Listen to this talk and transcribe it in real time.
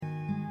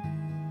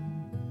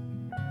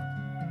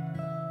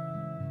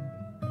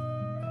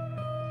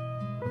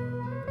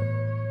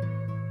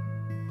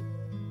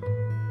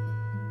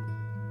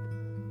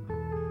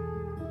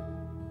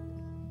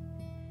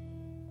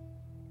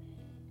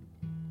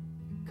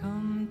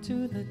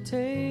to the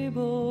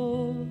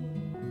table,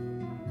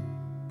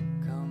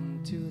 come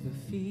to the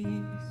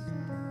feast,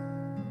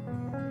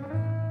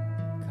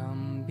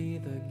 come be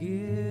the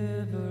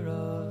giver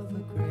of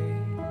the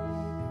grace,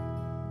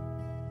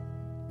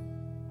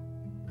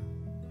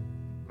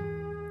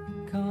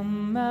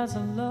 come as a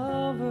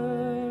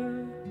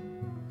lover,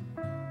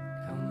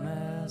 come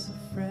as a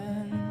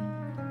friend,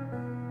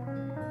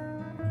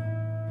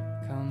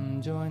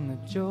 come join the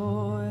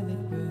joy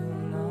that will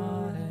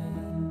not end.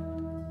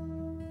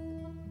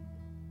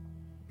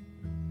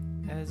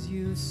 As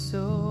you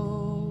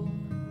sow,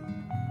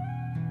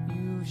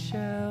 you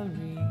shall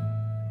reap.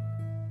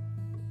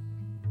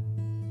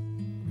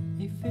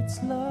 If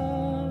it's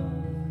love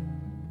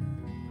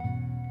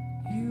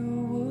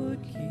you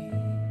would keep,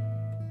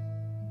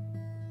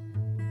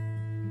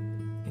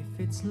 if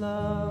it's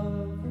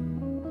love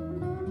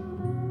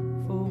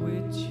for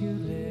which you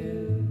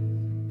live,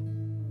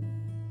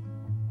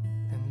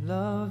 then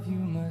love you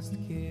must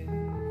give.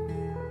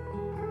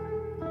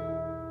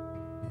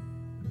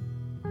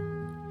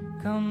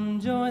 Come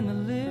join the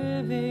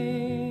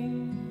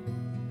living,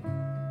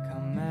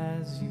 come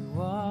as you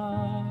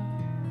are,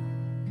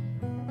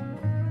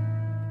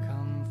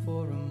 come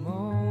for a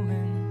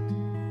moment,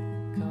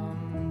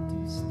 come to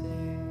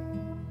stay.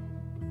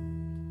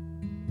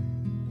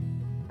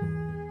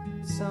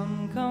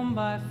 Some come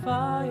by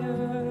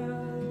fire,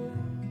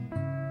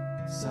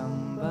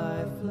 some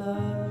by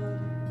flood,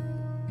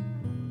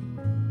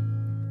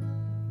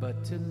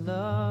 but to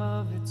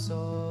love it's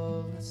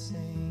all the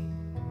same.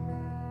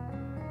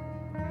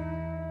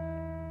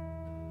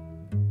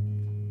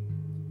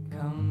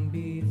 Come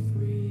be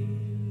free,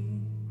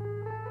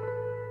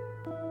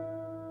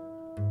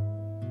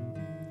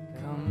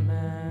 come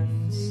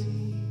and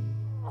see.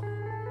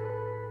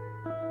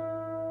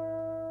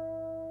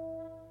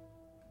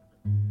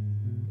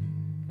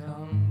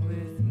 Come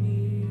with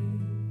me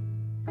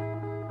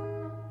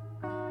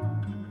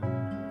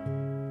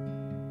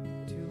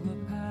to a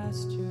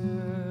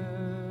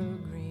pasture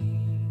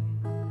green,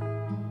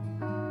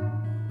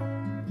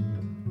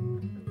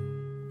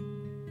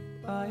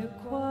 by a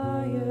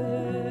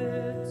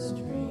quiet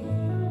stream,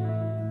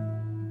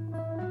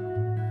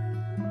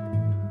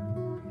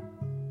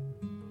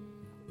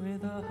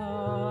 with a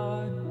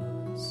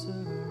heart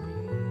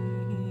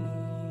serene.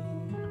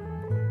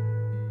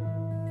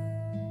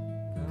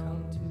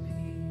 Come to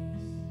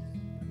peace.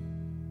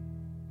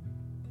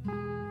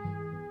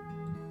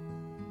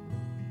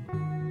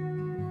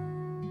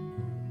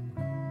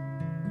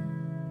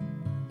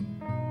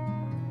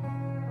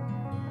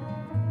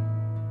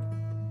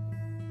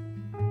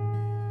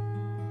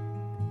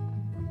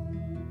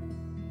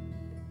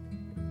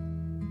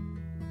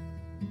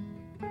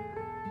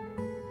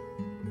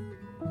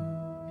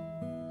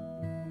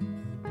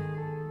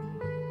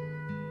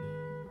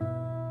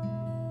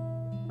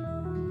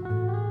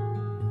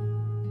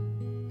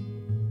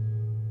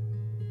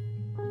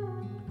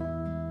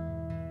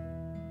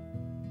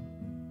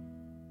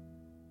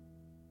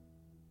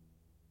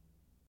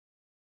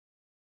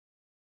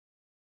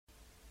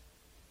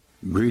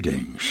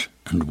 Greetings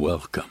and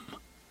welcome.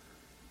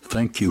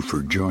 Thank you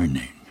for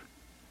joining.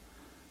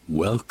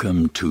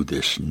 Welcome to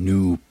this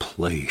new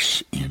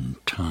place in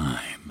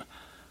time.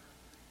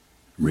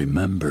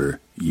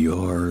 Remember,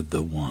 you're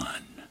the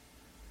one.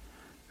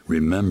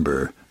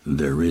 Remember,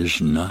 there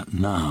is not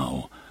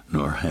now,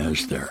 nor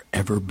has there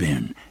ever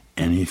been,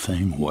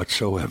 anything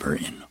whatsoever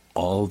in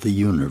all the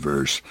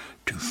universe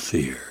to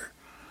fear.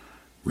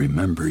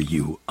 Remember,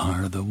 you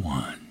are the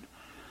one.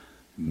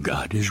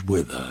 God is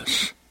with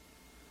us.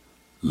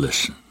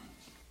 Listen.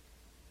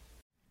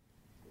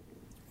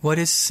 What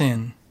is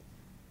sin?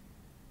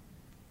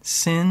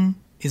 Sin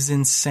is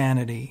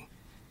insanity.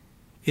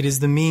 It is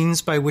the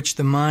means by which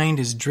the mind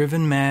is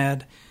driven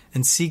mad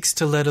and seeks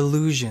to let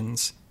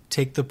illusions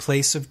take the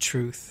place of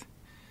truth.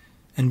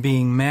 And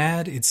being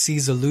mad, it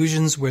sees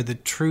illusions where the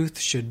truth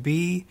should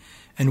be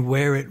and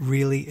where it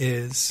really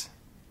is.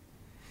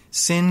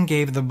 Sin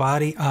gave the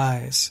body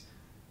eyes,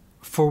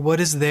 for what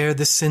is there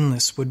the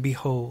sinless would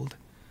behold?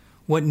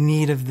 What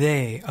need have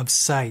they of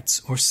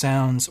sights or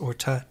sounds or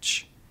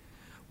touch?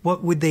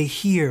 What would they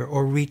hear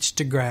or reach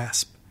to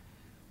grasp?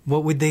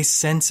 What would they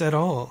sense at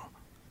all?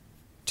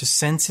 To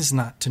sense is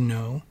not to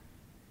know,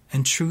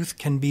 and truth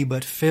can be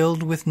but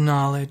filled with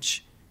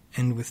knowledge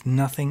and with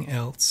nothing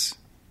else.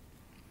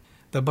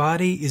 The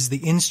body is the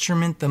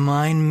instrument the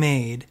mind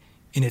made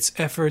in its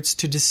efforts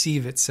to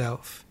deceive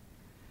itself.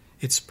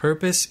 Its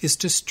purpose is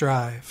to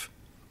strive.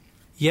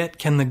 Yet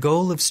can the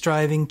goal of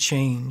striving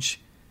change?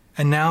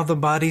 And now the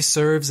body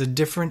serves a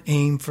different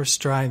aim for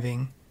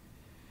striving.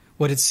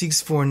 What it seeks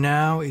for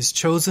now is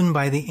chosen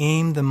by the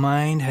aim the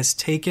mind has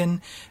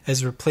taken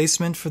as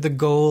replacement for the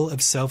goal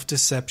of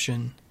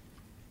self-deception.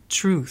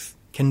 Truth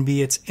can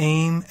be its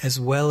aim as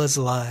well as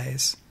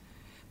lies.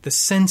 The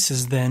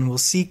senses then will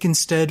seek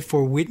instead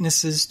for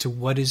witnesses to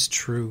what is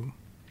true.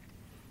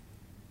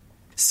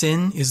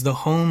 Sin is the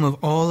home of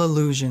all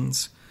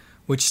illusions,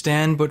 which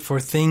stand but for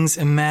things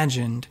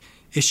imagined,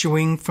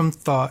 issuing from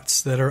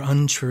thoughts that are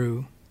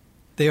untrue.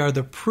 They are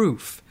the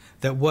proof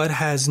that what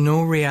has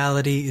no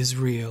reality is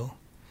real.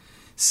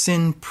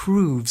 Sin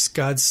proves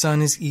God's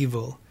Son is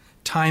evil.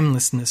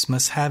 Timelessness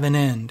must have an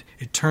end.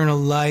 Eternal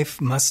life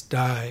must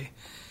die.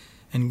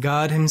 And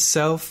God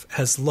himself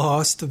has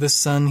lost the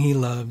Son he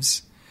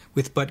loves.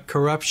 With but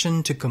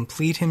corruption to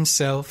complete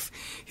himself,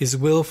 his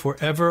will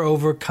forever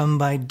overcome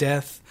by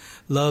death,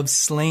 love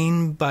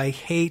slain by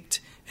hate,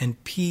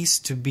 and peace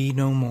to be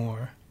no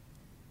more.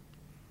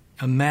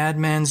 A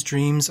madman's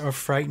dreams are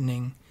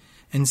frightening,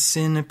 and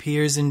sin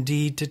appears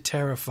indeed to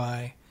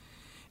terrify.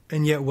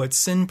 And yet what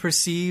sin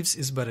perceives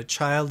is but a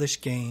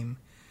childish game.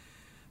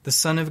 The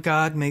Son of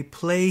God may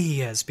play he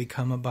has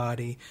become a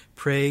body,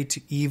 prey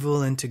to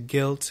evil and to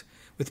guilt,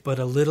 with but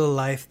a little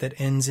life that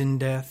ends in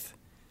death.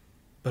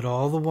 But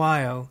all the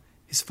while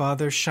his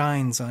Father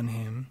shines on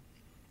him,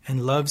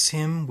 and loves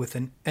him with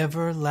an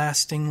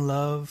everlasting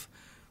love,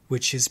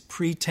 which his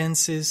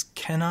pretenses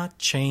cannot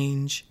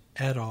change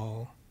at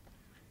all.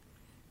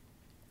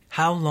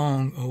 How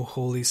long, O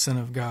Holy Son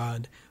of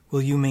God,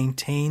 will you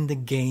maintain the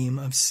game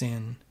of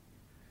sin?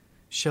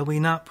 Shall we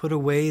not put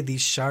away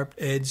these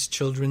sharp-edged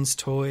children's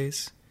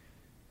toys?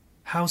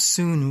 How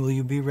soon will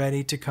you be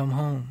ready to come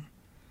home?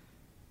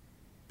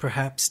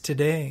 Perhaps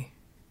today.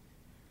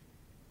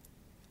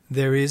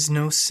 There is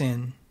no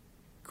sin.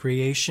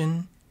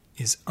 Creation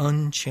is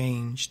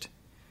unchanged.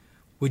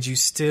 Would you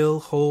still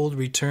hold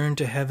return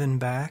to heaven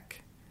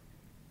back?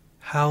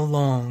 How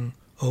long,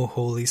 O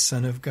Holy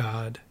Son of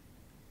God?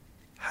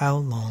 How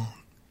long?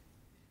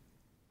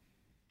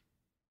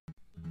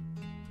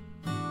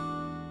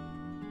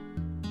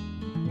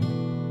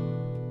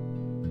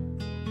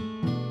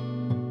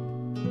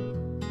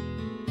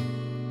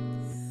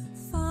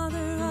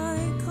 Father,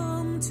 I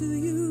come to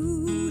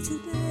you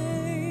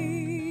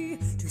today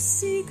to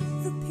seek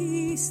the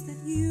peace that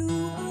you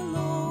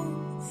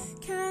alone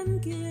can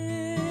give.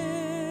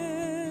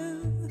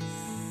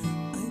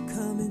 I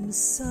come in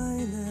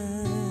silence,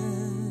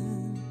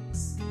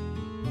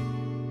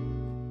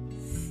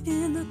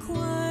 in the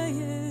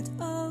quiet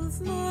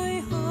of my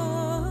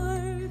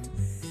heart,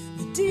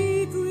 the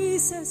deep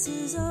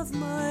recesses of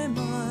my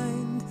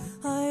mind.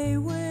 I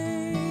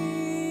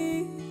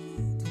wait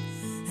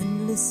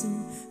and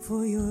listen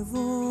for your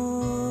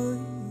voice.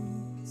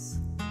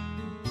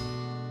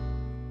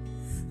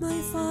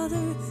 My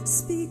Father,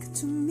 speak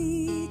to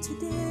me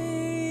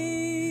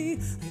today.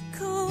 I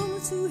come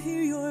to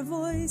hear your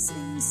voice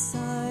in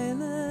silence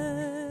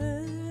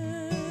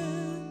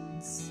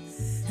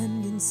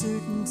and in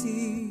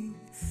certainty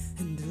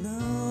and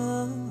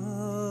love,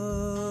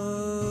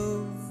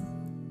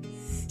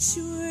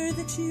 sure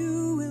that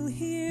you will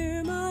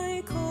hear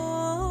my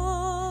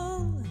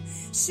call,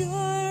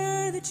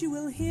 sure that you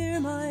will hear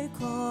my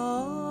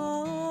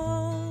call,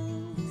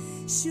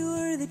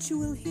 sure that you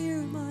will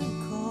hear my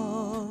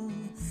call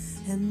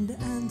and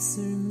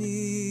answer me.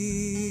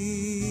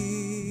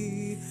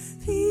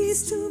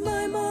 Peace to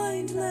my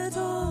mind, let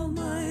all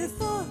my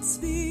thoughts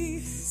be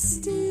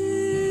still.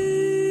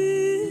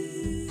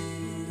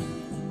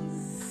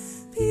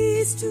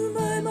 Peace to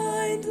my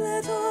mind,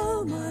 let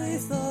all my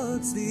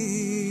thoughts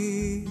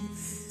be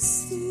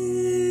still.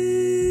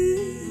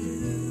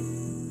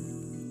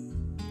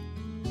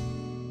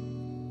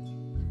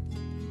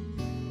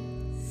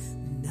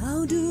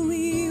 Now do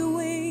we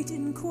wait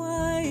in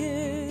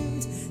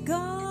quiet.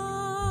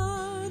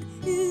 God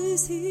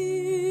is here.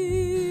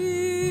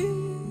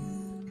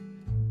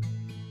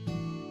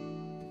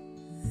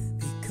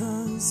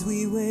 Because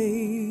we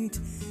wait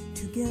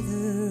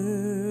together.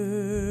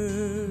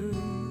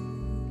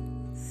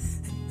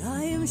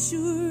 I am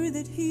sure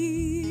that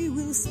he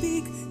will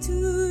speak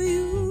to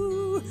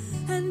you,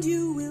 and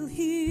you will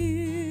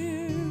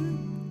hear.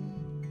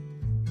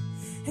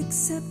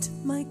 Accept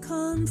my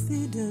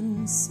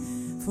confidence,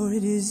 for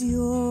it is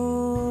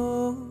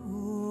yours.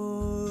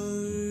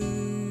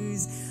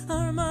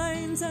 Our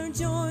minds are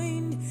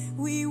joined,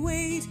 we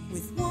wait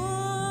with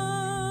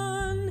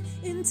one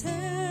intent,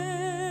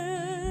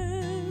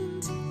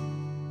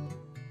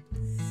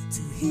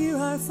 to hear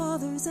our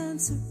Father's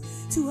answer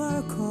to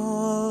our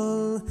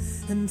call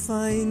and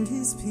find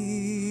his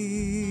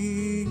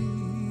peace.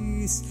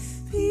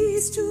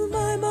 Peace to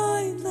my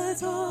mind,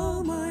 let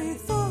all my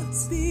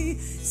thoughts be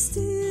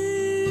still.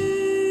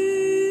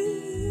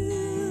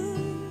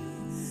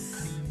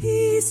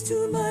 Peace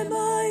to my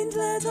mind,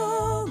 let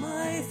all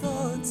my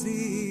thoughts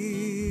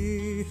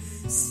be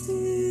still.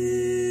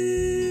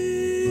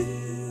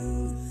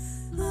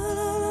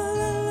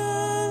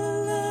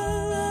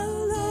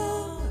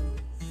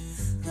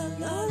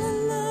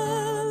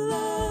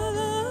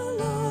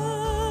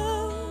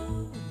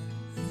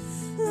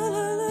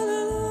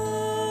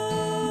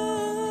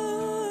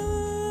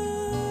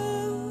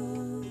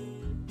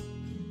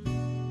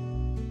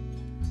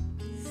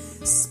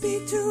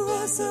 Speak to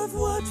us of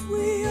what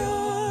we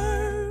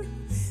are.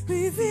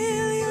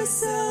 Reveal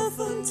yourself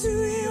unto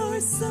your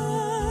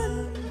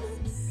Son.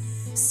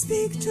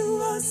 Speak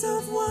to us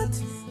of what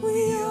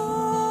we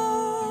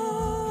are.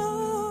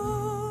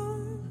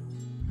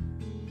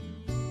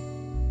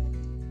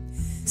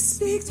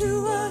 Speak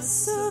to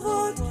us of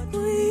what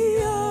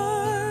we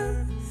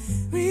are.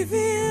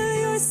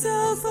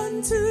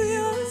 to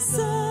your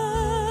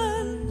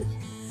Son.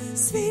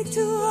 Speak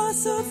to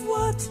us of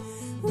what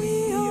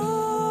we are.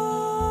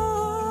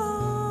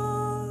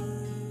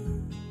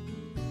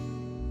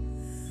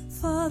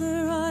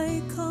 Father,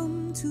 I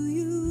come to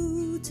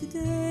you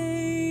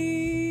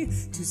today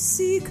to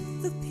seek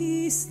the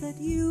peace that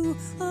you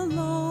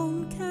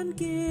alone can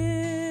give.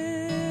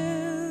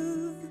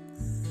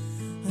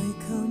 I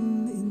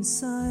come in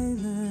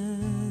silence.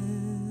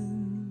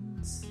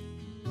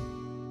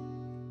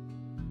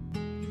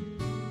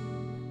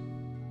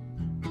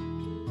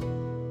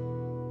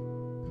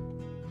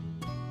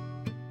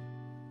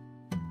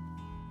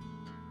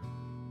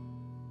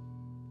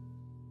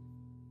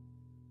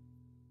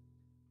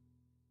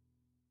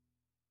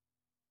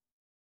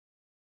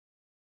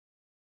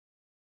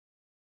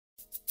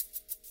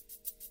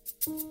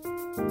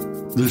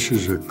 This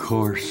is A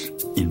Course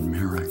in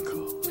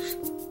Miracles.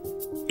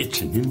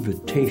 It's an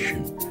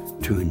invitation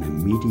to an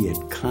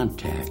immediate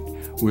contact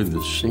with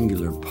the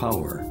singular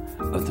power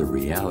of the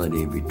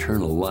reality of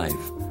eternal life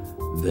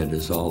that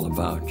is all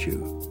about you.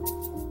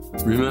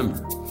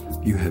 Remember,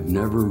 you have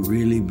never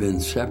really been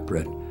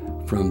separate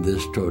from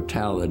this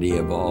totality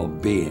of all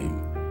being.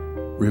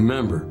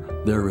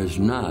 Remember, there is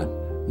not,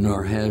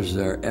 nor has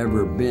there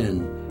ever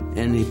been,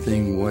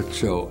 anything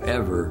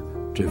whatsoever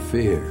to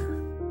fear.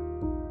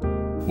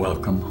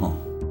 Welcome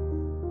home.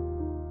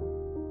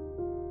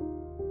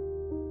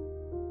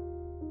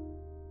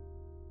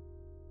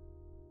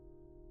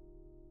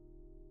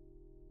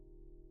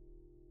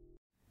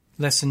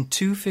 Lesson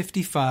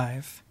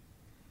 255.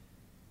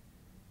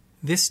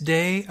 This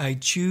day I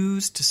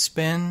choose to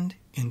spend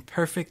in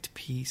perfect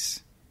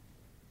peace.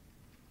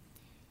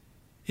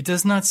 It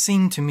does not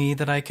seem to me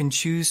that I can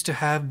choose to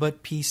have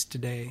but peace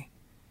today.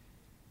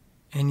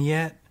 And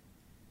yet,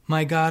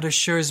 my God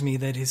assures me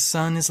that His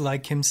Son is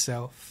like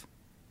Himself.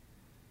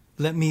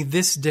 Let me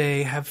this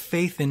day have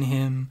faith in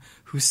Him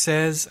who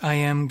says I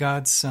am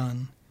God's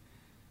Son,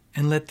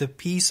 and let the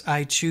peace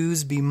I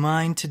choose be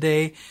mine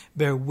today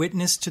bear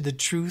witness to the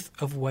truth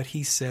of what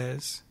He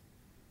says.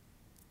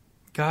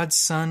 God's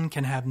Son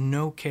can have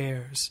no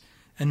cares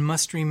and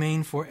must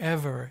remain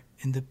forever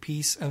in the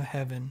peace of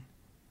heaven.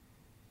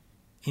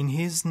 In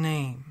His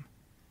name,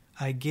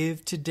 I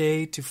give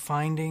today to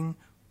finding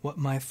what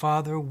my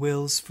Father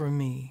wills for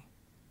me,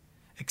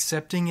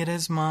 accepting it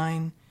as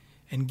mine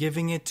and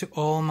giving it to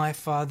all my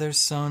Father's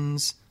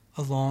sons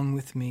along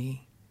with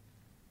me.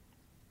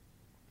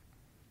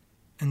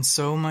 And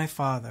so, my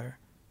Father,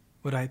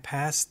 would I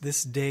pass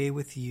this day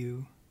with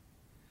you.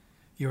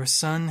 Your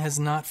Son has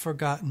not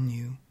forgotten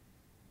you.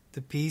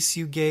 The peace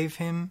you gave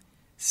Him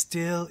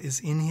still is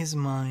in His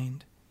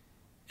mind,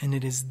 and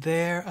it is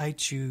there I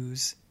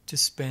choose to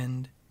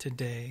spend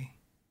today.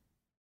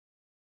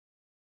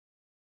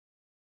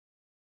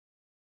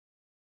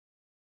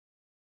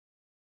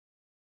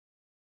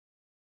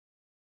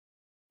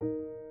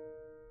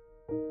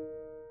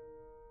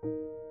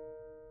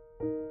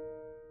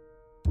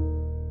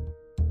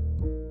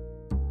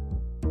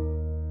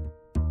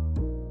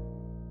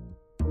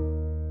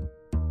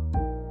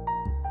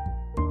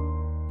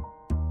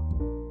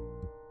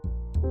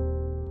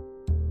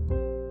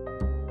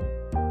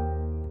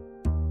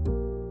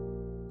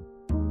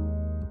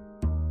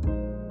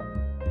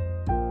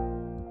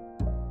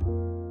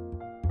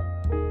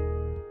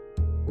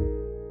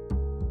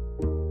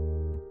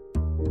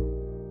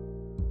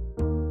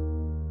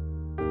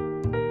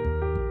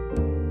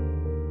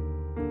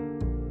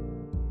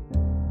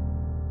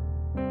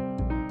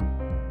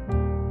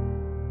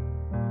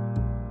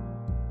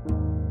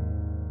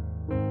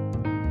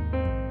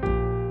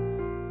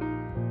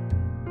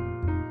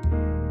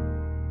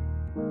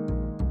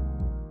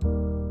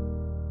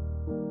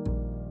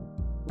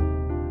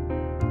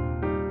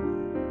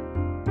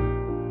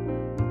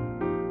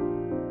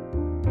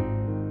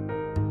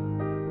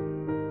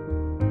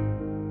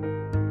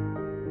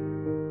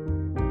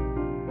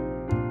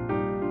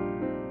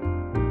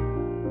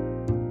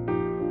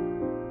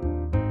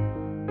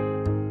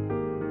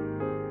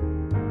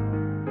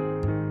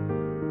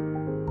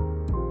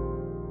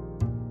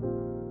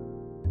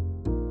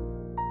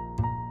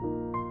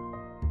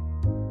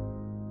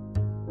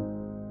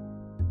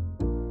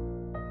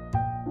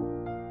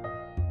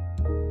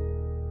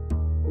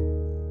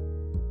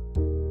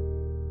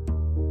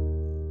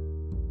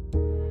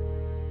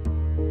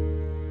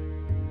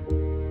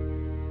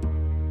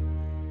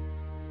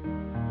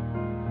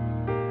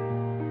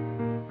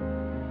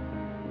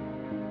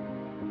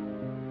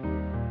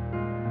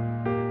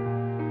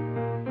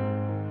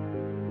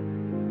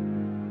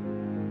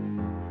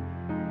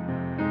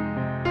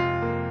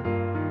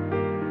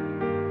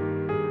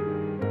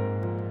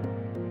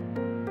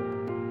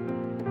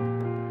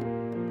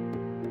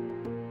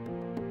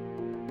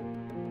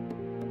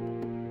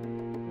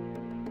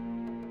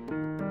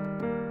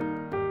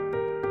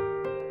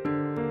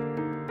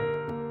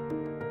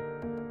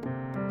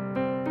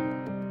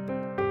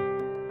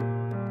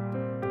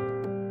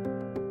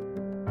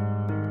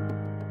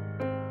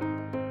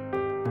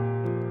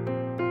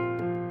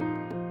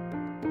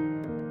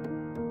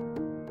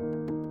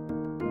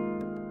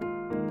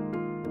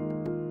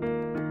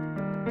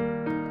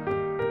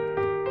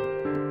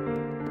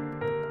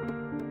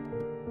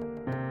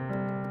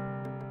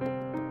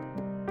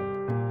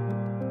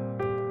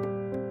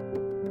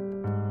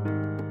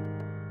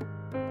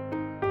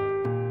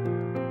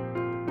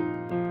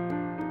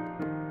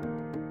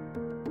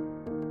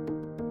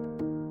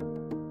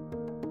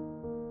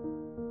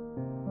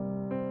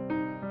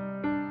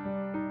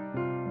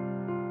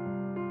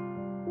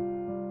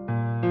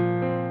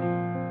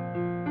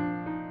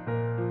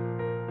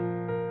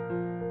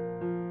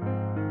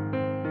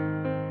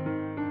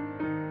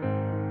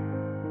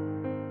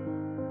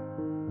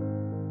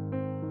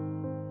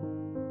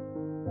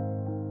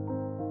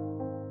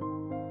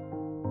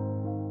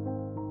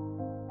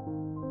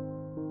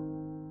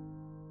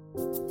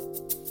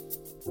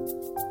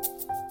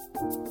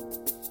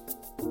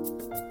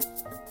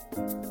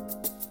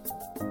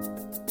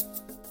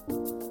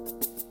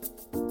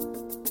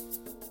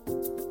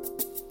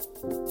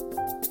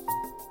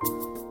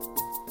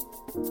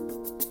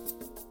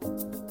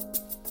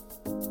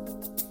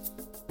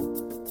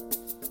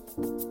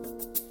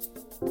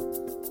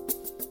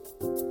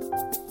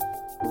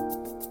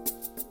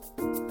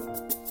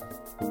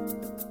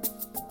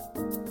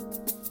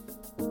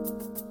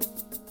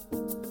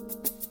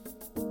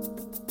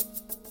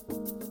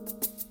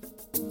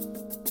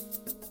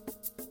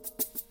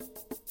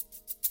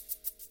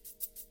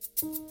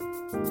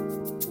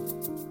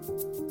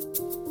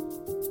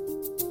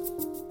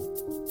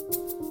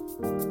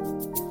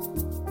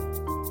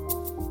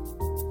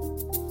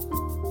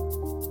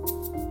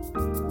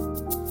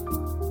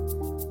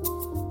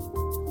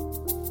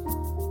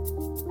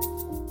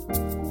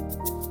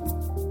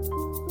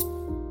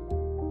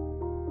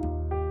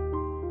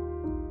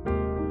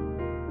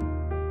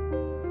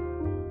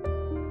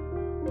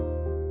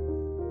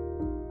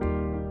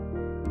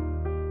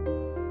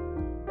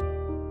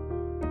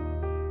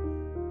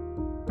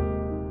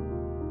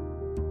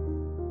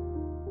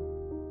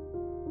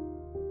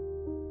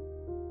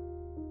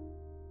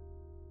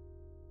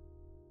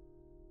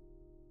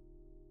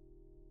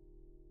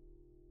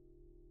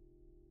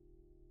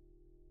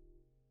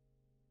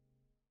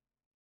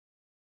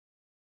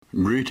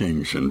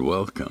 Greetings and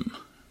welcome.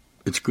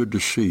 It's good to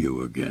see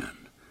you again.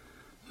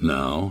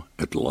 Now,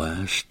 at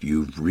last,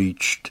 you've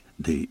reached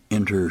the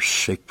inner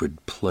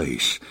sacred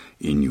place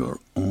in your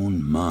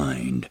own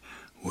mind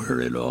where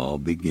it all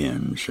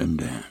begins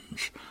and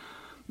ends.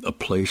 A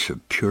place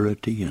of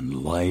purity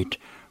and light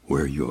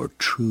where your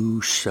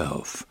true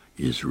self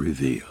is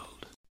revealed.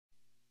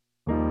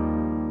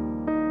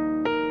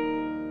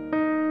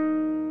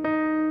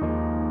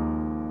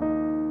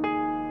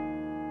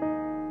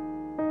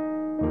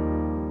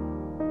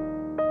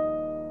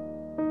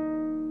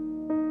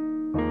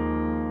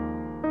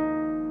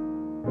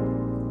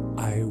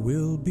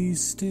 Be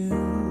still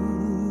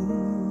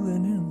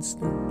an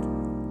instant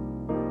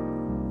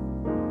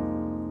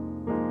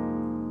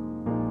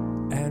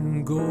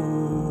and go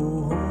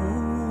home.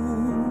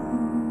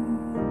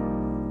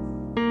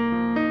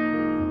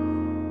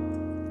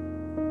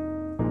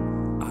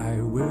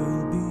 I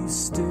will be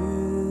still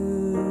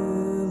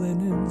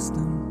an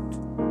instant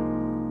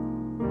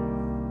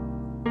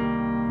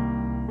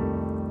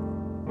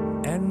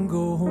and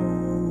go home.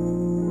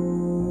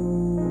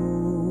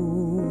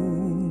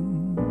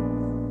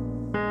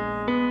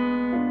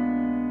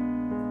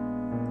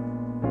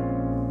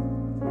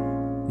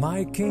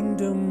 My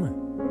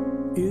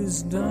kingdom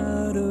is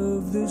not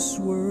of this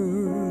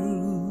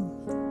world.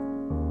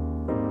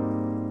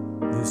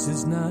 This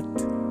is not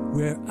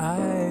where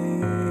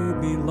I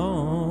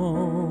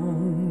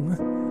belong.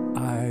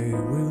 I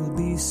will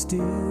be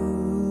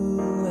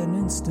still an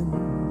instant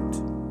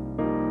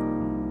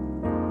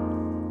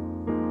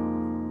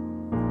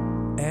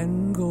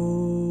and go.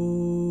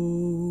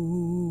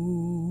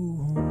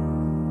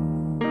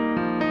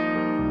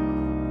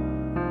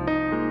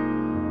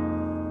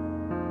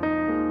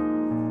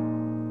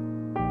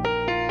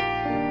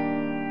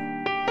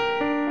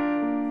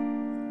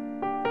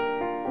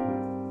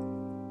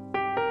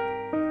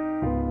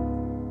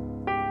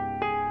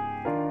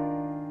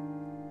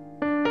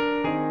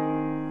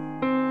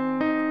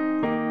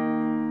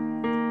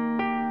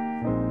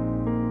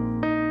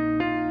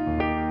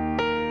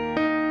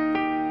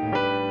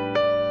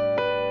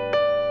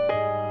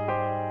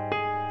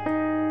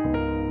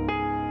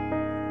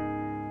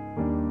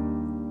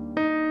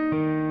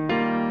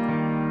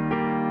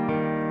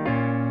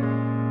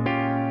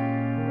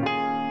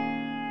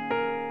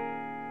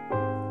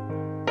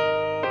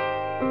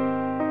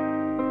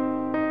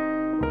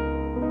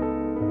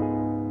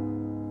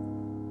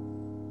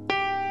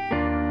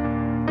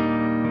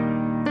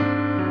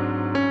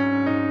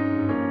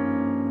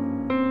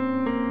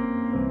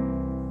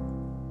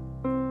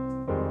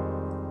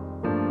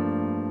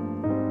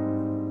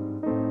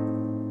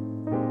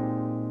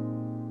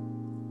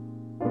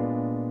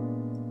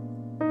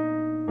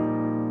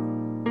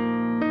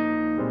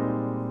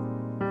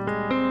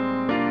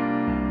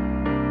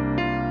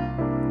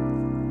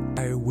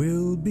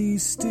 Be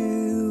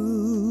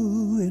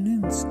still an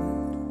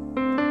instant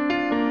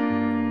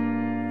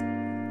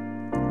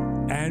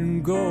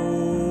and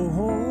go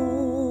home.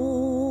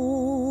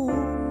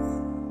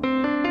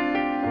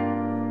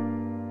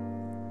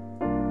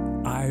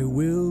 I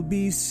will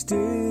be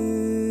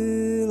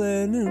still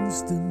an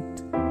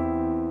instant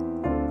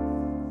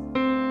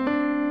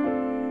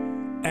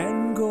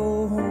and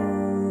go home.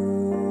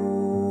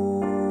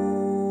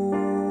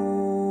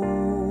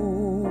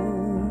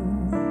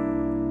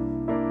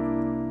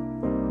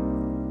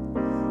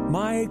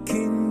 My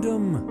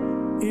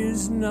kingdom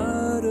is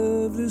not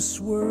of this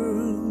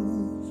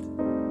world.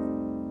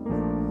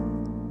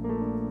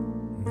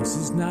 This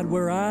is not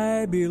where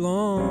I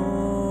belong.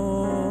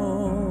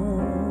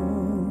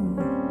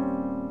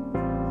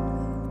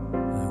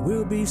 I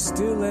will be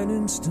still an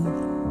instant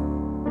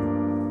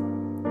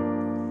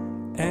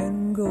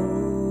and go.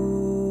 go.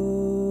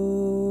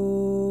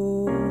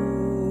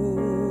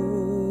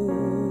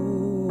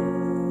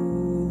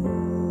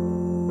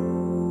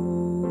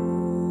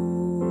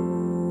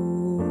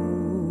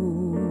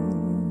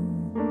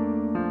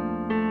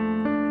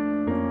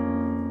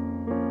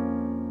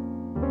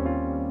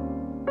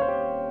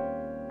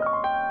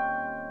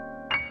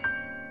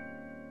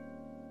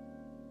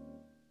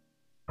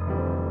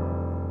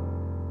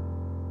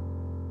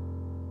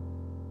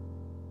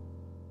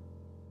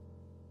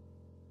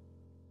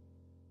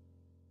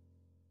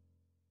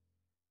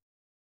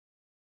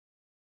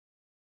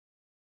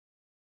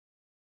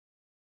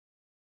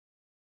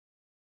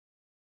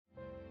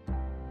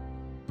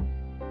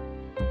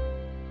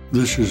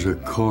 This is a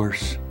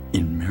course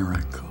in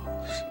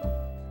miracles.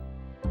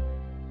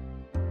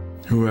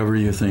 Whoever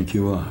you think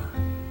you are,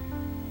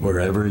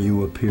 wherever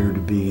you appear to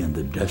be in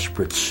the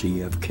desperate sea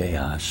of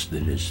chaos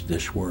that is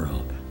this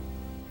world,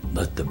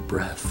 let the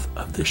breath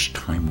of this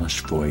timeless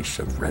voice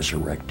of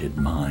resurrected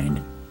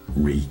mind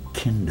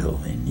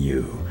rekindle in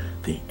you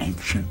the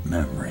ancient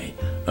memory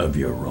of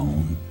your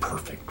own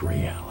perfect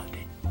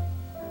reality.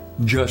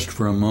 Just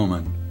for a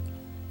moment,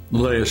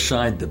 lay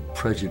aside the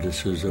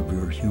prejudices of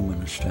your human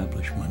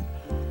establishment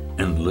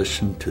and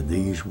listen to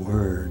these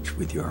words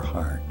with your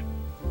heart.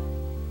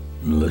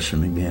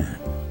 Listen again,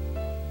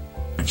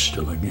 and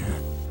still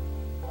again.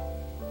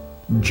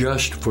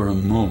 Just for a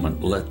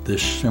moment, let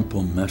this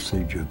simple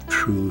message of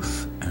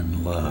truth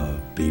and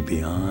love be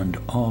beyond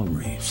all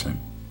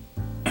reason,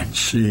 and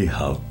see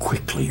how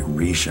quickly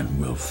reason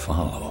will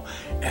follow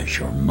as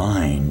your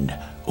mind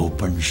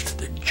opens to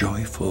the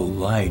joyful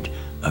light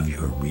of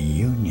your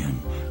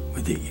reunion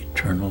with the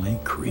eternally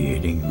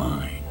creating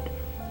mind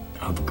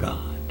of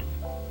God.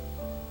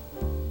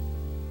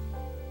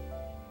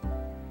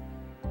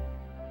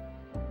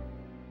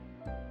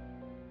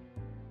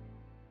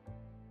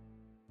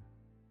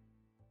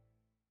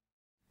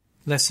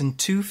 Lesson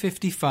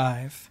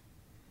 255.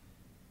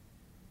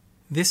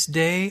 This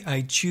day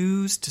I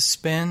choose to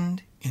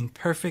spend in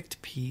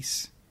perfect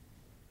peace.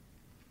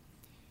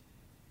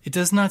 It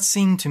does not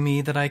seem to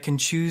me that I can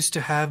choose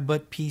to have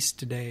but peace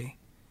today.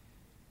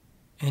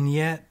 And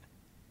yet,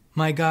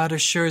 my God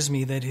assures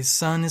me that His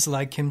Son is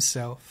like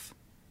Himself.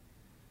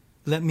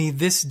 Let me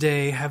this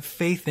day have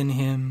faith in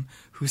Him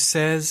who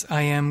says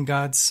I am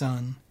God's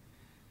Son,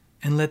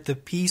 and let the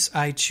peace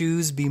I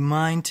choose be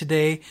mine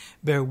today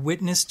bear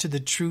witness to the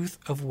truth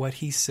of what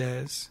He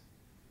says.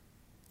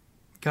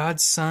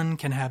 God's Son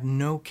can have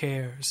no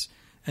cares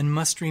and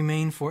must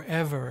remain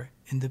forever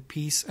in the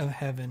peace of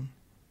heaven.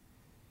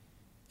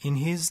 In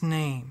His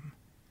name,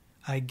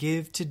 I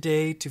give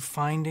today to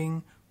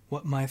finding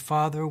what my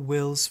Father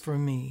wills for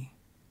me,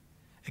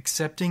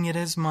 accepting it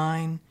as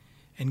mine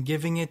and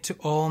giving it to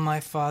all my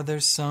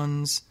Father's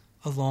sons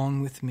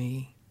along with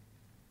me.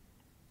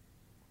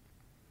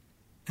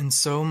 And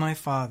so, my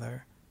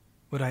Father,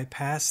 would I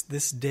pass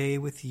this day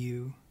with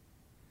you.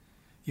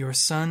 Your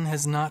Son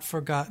has not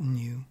forgotten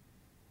you.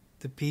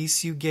 The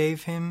peace you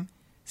gave Him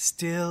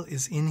still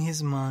is in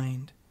His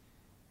mind,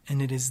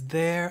 and it is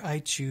there I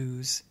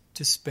choose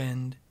to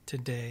spend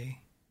today.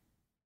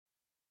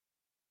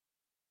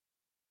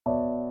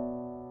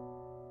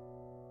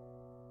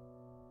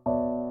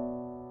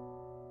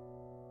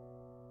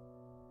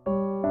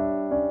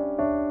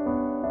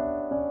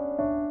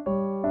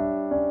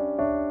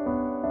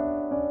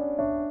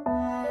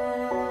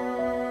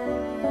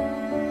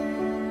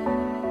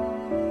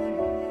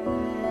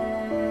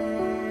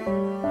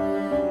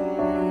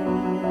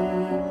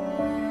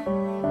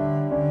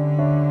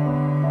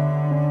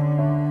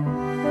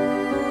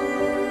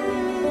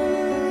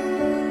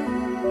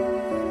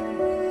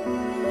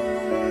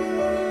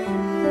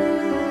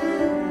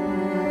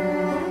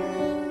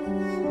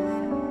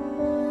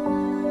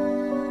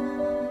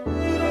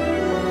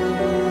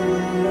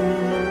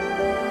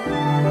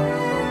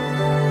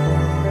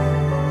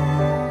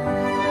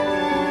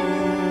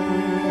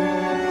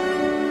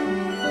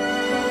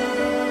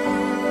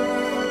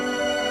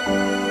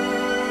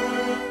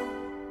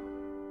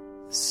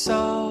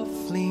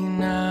 Softly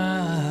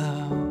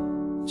now,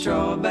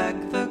 draw back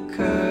the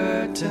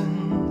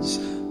curtains,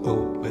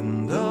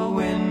 open the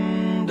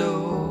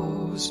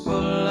windows,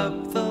 pull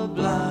up the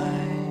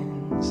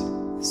blinds.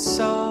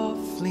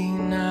 Softly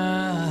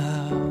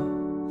now,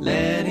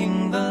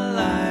 letting the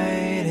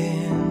light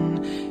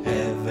in,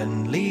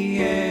 heavenly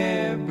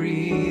air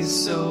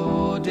breeze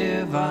so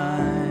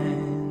divine.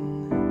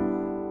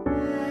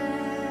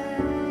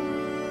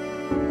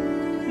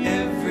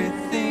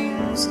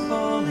 Everything's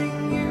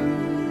calling you,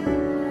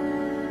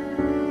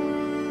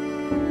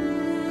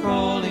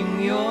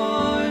 calling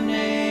your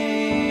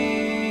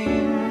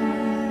name.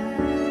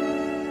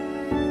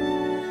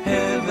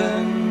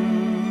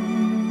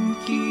 Heaven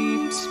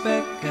keeps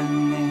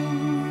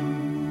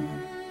beckoning.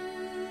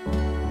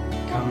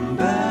 Come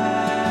back,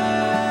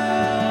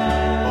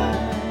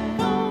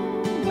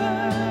 come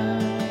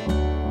back,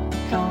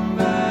 come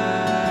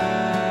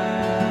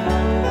back,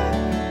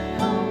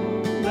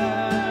 come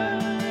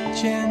back.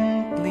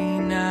 Gently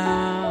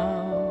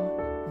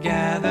now,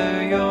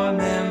 gather your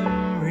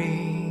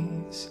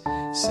memories.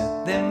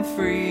 them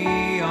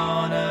free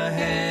on a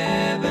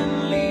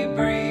heavenly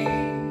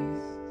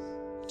breeze.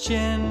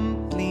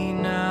 Gently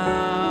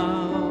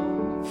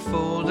now,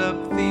 fold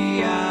up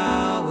the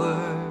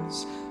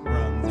hours,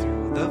 run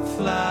through the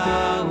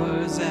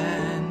flowers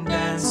and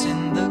dance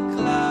in the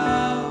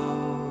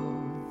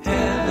clouds.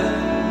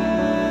 Heaven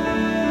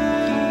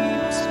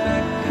keeps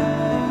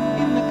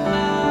beckoning in the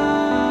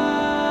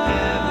clouds.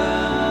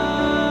 Heaven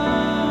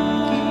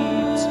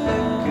keeps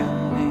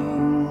beckoning.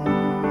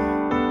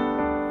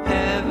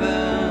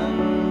 Heaven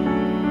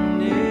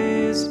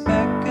is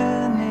beckoning.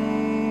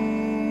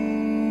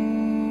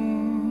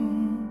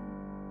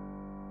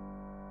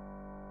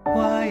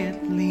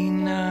 Quietly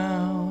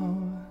now,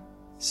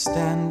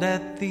 stand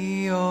at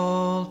the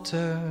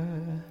altar.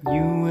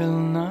 You will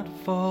not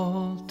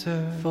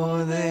falter,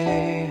 for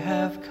they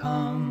have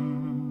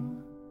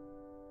come.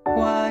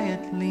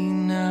 Quietly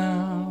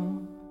now,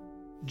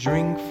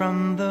 drink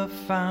from the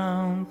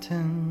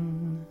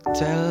fountain.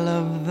 Tell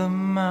of the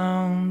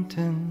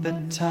mountain, the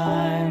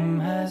time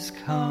has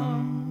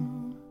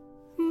come.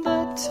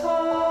 The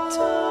time.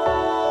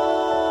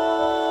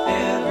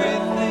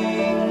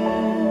 Everything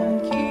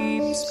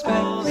keeps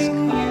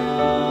calling you.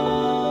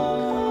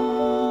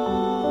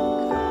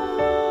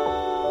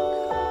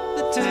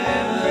 The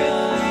time.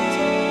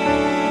 Everything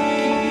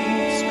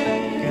keeps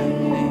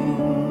beckoning.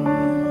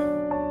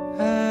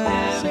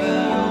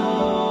 Heaven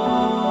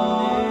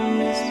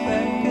is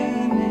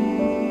beckoning.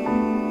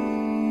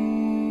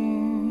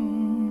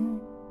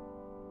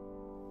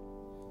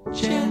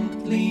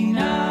 Gently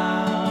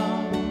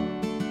now,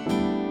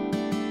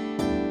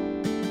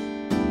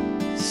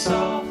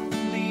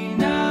 softly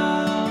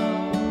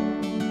now,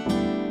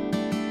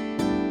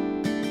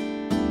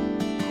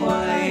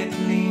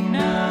 quietly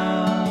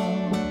now.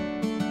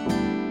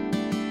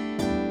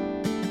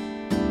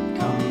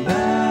 Come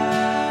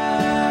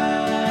back,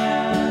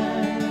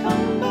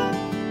 come back,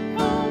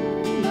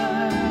 come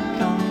back,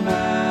 come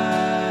back,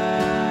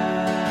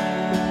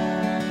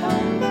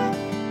 come back,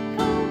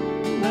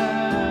 come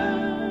back.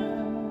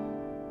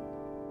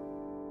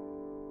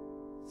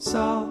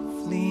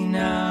 Softly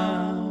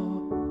now,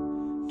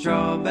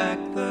 draw back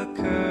the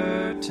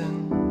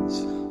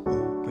curtains,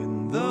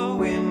 open the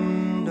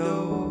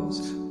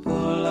windows,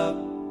 pull up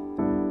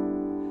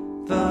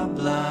the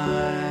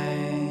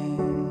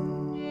blinds.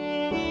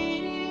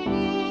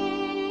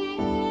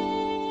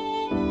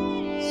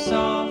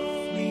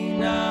 Softly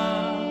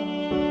now,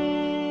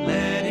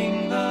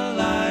 letting the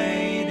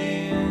light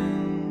in.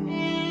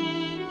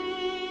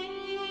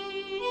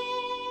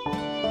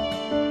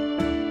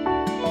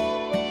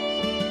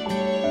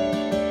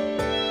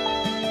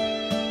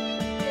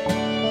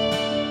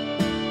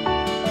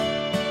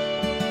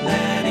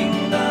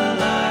 Letting the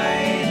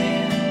light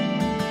in.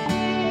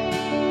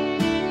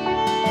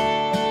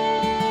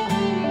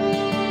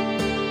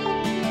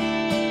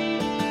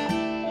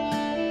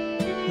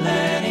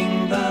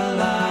 Letting the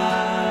light.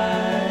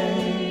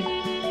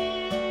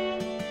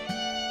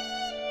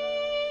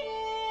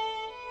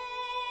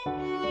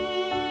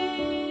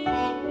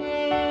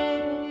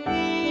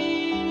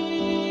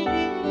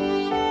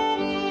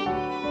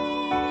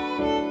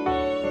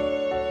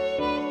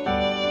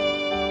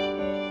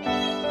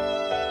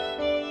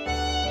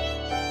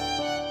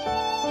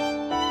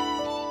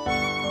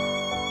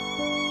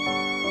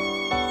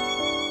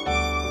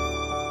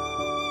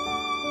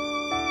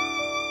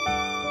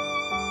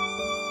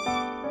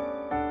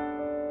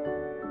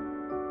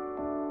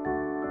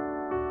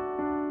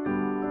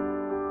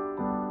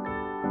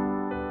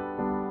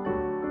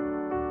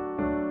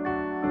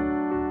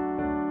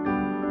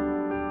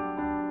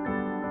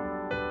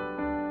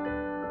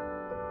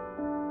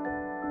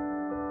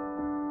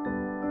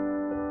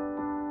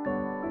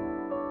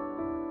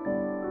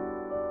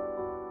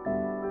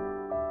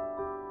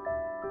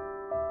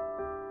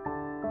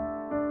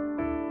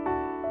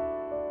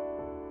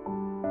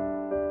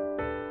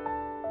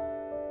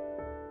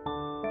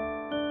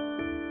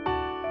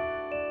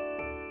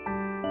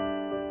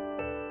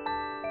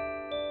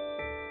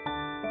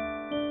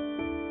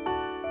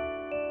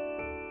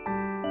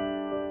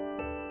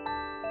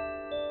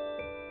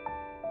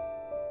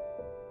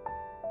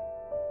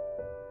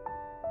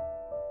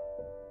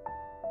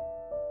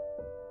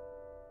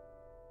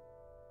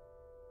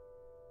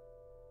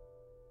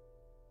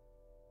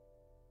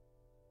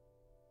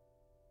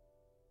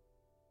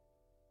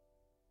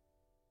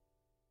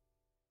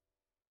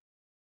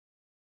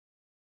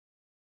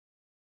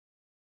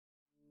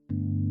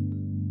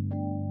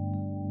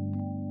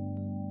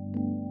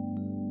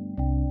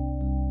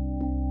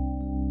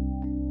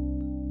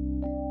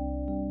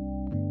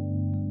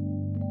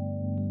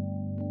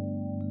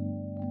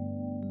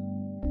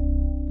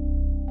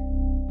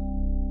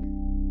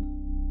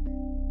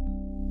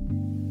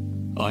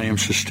 I am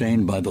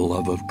sustained by the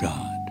love of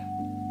God.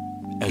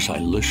 As I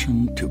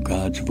listen to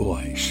God's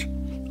voice,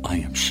 I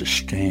am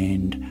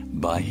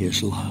sustained by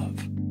His love.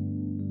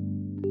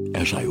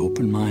 As I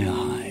open my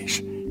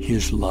eyes,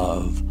 His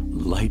love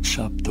lights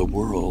up the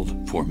world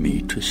for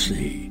me to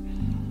see.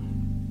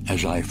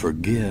 As I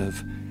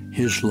forgive,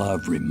 His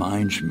love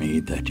reminds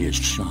me that His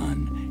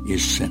Son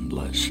is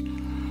sinless.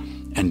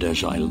 And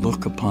as I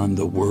look upon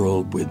the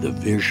world with the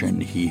vision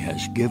he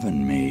has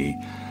given me,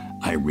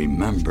 I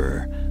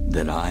remember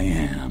that I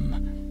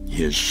am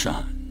his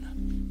son.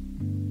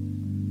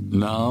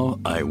 Now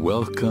I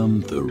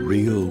welcome the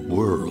real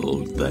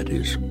world that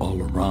is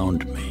all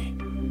around me.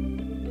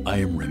 I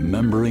am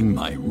remembering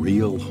my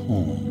real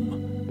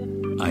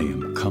home. I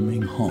am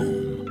coming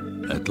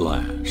home at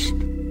last.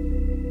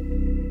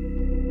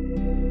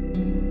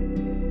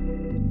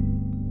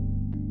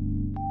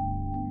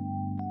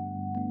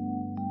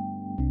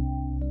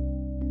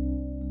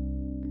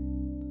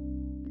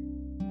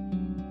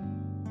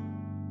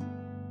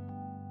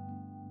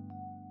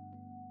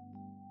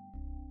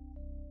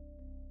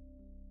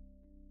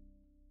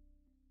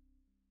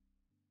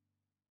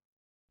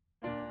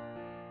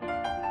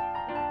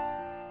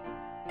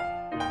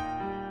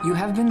 You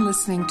have been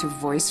listening to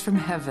Voice from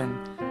Heaven,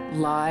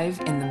 live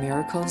in the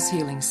Miracles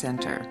Healing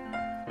Center.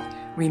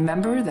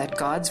 Remember that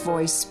God's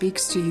voice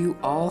speaks to you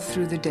all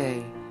through the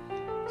day,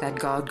 that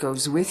God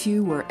goes with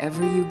you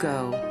wherever you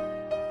go,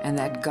 and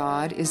that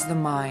God is the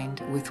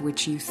mind with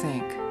which you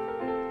think.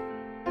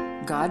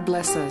 God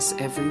bless us,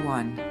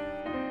 everyone.